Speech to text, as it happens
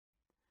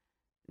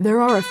There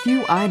are a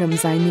few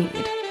items I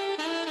need.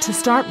 To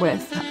start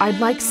with, I'd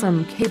like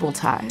some cable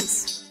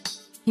ties.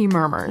 He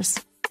murmurs,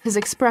 his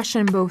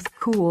expression both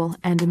cool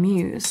and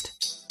amused.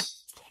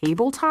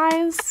 Cable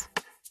ties?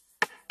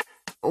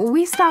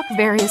 We stock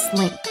various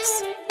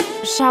links.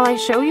 Shall I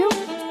show you?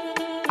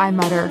 I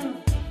mutter,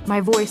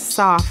 my voice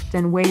soft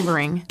and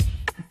wavering.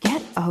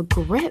 Get a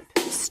grip,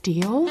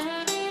 Steele.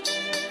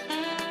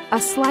 A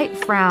slight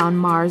frown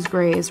mars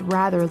Gray's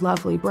rather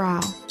lovely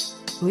brow.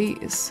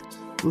 Please,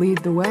 lead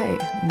the way,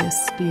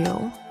 Miss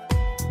Steele,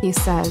 he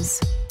says.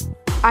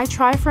 I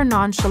try for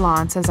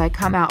nonchalance as I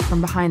come out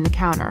from behind the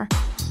counter,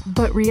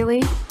 but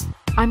really,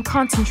 I'm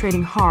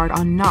concentrating hard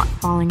on not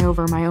falling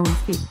over my own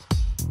feet.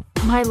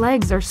 My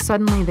legs are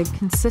suddenly the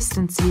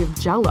consistency of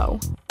Jell-O.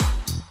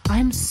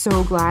 I'm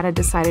so glad I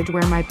decided to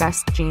wear my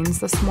best jeans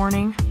this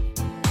morning.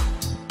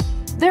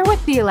 They're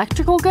with the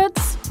electrical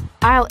goods?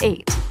 Aisle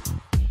 8.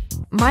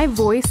 My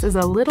voice is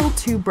a little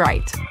too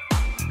bright.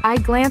 I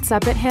glance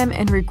up at him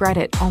and regret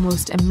it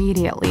almost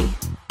immediately.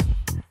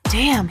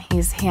 Damn,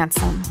 he's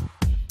handsome.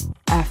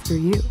 After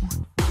you,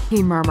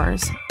 he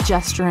murmurs,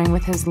 gesturing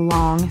with his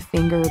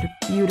long-fingered,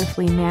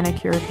 beautifully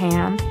manicured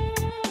hand.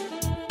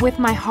 With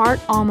my heart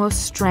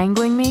almost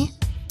strangling me,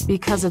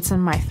 because it's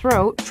in my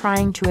throat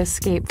trying to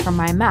escape from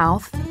my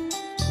mouth,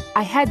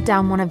 I head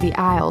down one of the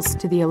aisles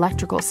to the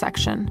electrical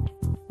section.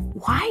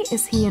 Why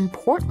is he in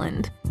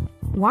Portland?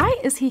 Why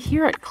is he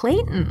here at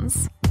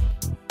Clayton's?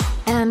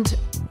 And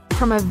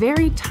from a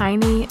very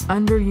tiny,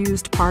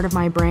 underused part of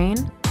my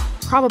brain,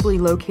 probably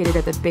located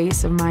at the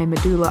base of my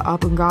medulla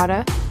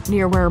oblongata,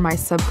 near where my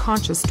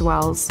subconscious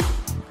dwells,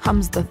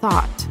 comes the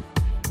thought,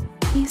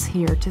 he's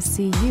here to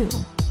see you.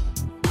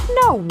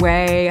 No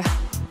way!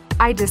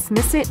 I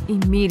dismiss it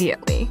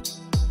immediately.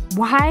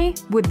 Why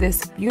would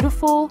this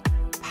beautiful,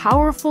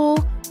 powerful,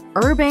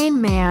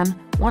 urbane man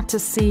want to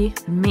see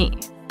me?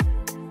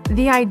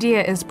 The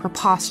idea is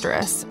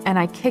preposterous, and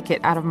I kick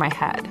it out of my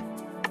head.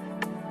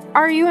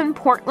 Are you in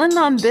Portland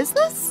on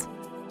business?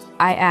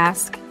 I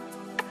ask,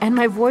 and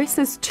my voice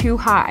is too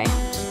high,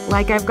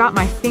 like I've got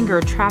my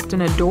finger trapped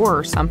in a door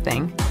or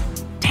something.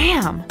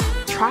 Damn,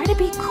 try to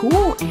be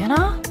cool,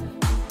 Anna.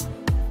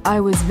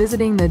 I was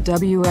visiting the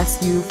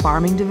WSU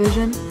Farming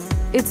Division.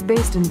 It's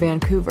based in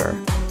Vancouver.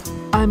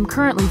 I'm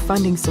currently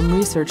funding some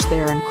research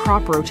there in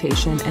crop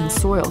rotation and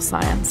soil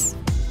science,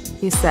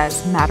 he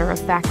says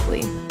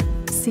matter-of-factly.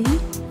 See?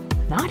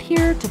 Not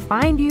here to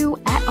find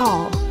you at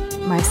all,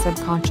 my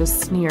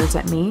subconscious sneers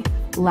at me,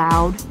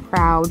 loud,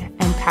 proud,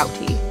 and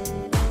pouty.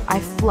 I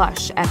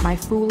flush at my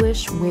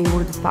foolish,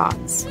 wayward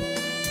thoughts.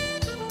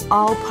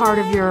 All part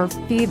of your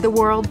feed the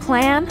world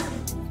plan?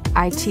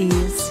 I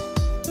tease.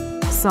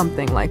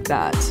 Something like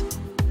that,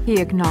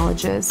 he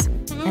acknowledges,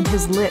 and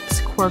his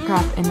lips quirk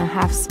up in a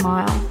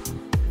half-smile.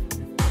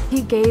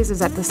 He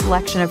gazes at the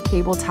selection of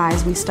cable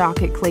ties we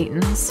stock at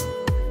Clayton's.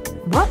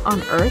 What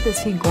on earth is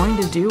he going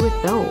to do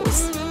with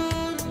those?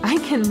 I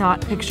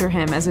cannot picture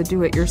him as a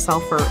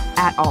do-it-yourselfer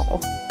at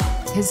all.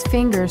 His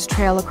fingers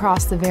trail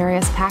across the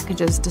various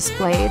packages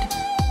displayed,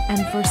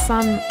 and for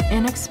some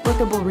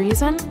inexplicable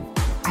reason,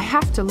 I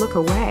have to look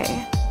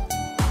away.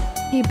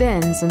 He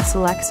bends and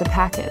selects a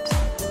packet.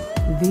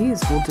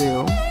 These will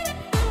do,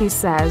 he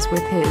says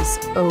with his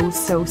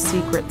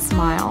oh-so-secret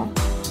smile.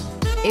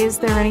 Is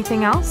there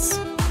anything else?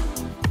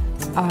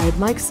 I'd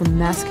like some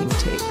masking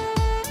tape.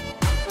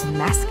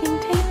 Masking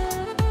tape?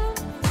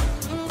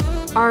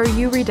 Are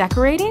you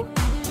redecorating?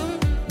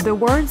 The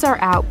words are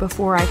out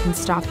before I can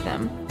stop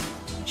them.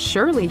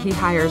 Surely he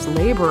hires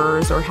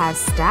laborers or has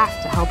staff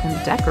to help him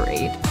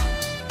decorate.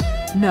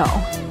 No,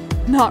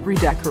 not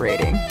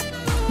redecorating,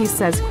 he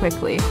says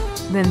quickly,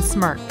 then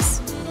smirks.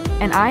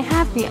 And I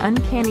have the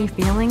uncanny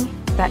feeling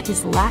that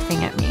he's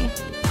laughing at me.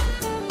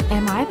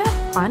 Am I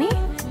that funny?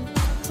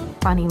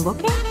 Funny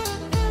looking?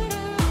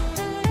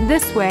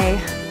 This way,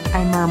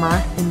 I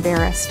murmur,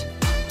 embarrassed.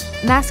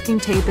 Masking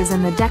tape is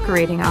in the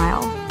decorating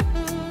aisle.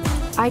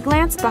 I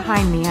glance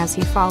behind me as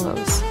he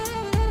follows.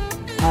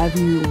 Have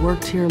you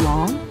worked here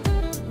long?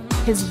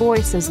 His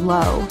voice is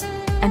low,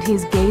 and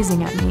he's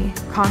gazing at me,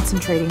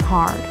 concentrating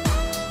hard.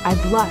 I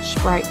blush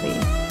brightly.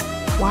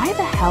 Why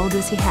the hell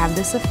does he have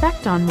this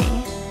effect on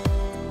me?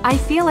 I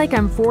feel like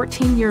I'm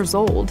 14 years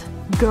old,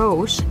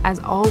 gauche as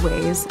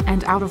always,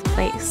 and out of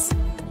place.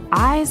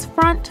 Eyes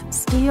front,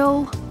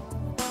 Steele.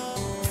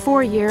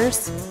 4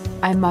 years,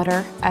 I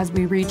mutter as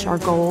we reach our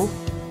goal.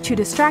 To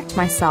distract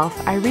myself,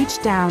 I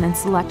reach down and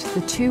select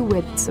the 2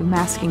 widths of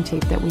masking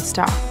tape that we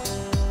stock.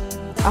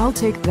 I'll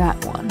take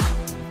that one,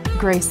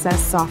 Grace says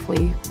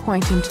softly,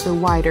 pointing to the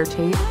wider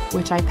tape,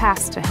 which I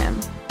pass to him.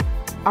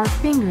 Our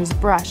fingers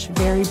brush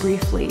very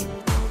briefly,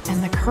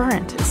 and the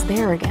current is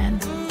there again,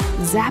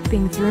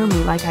 zapping through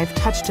me like I've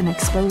touched an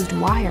exposed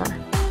wire.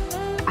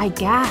 I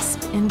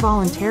gasp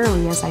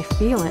involuntarily as I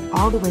feel it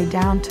all the way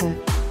down to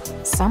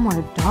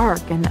somewhere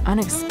dark and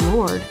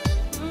unexplored,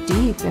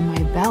 deep in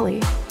my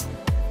belly.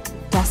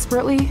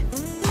 Desperately,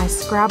 I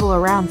scrabble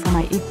around for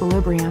my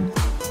equilibrium.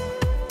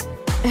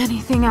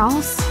 Anything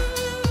else?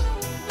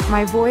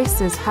 My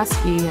voice is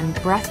husky and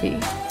breathy.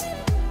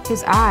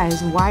 His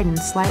eyes widen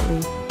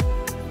slightly,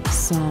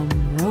 Some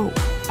rope,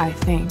 I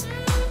think.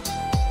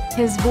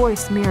 His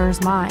voice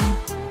mirrors mine,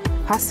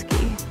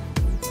 husky.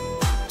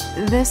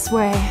 This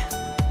way.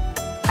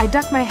 I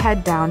duck my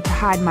head down to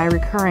hide my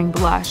recurring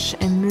blush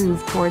and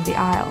move toward the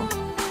aisle.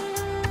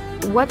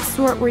 What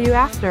sort were you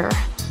after?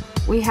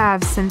 We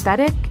have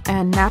synthetic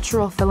and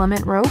natural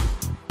filament rope,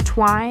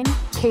 twine,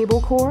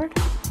 cable cord.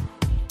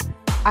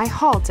 I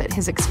halt at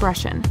his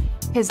expression,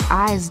 his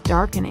eyes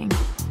darkening.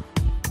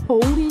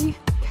 Holy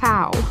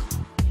cow.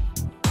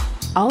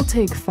 I'll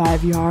take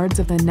 5 yards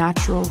of the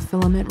natural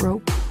filament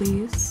rope,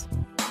 please.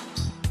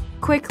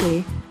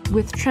 Quickly,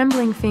 with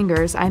trembling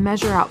fingers, I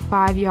measure out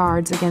 5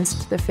 yards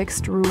against the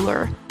fixed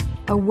ruler,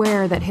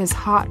 aware that his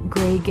hot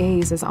gray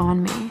gaze is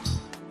on me.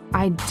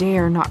 I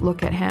dare not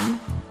look at him.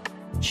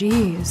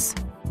 Geez,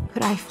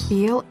 could I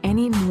feel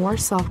any more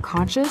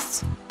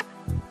self-conscious?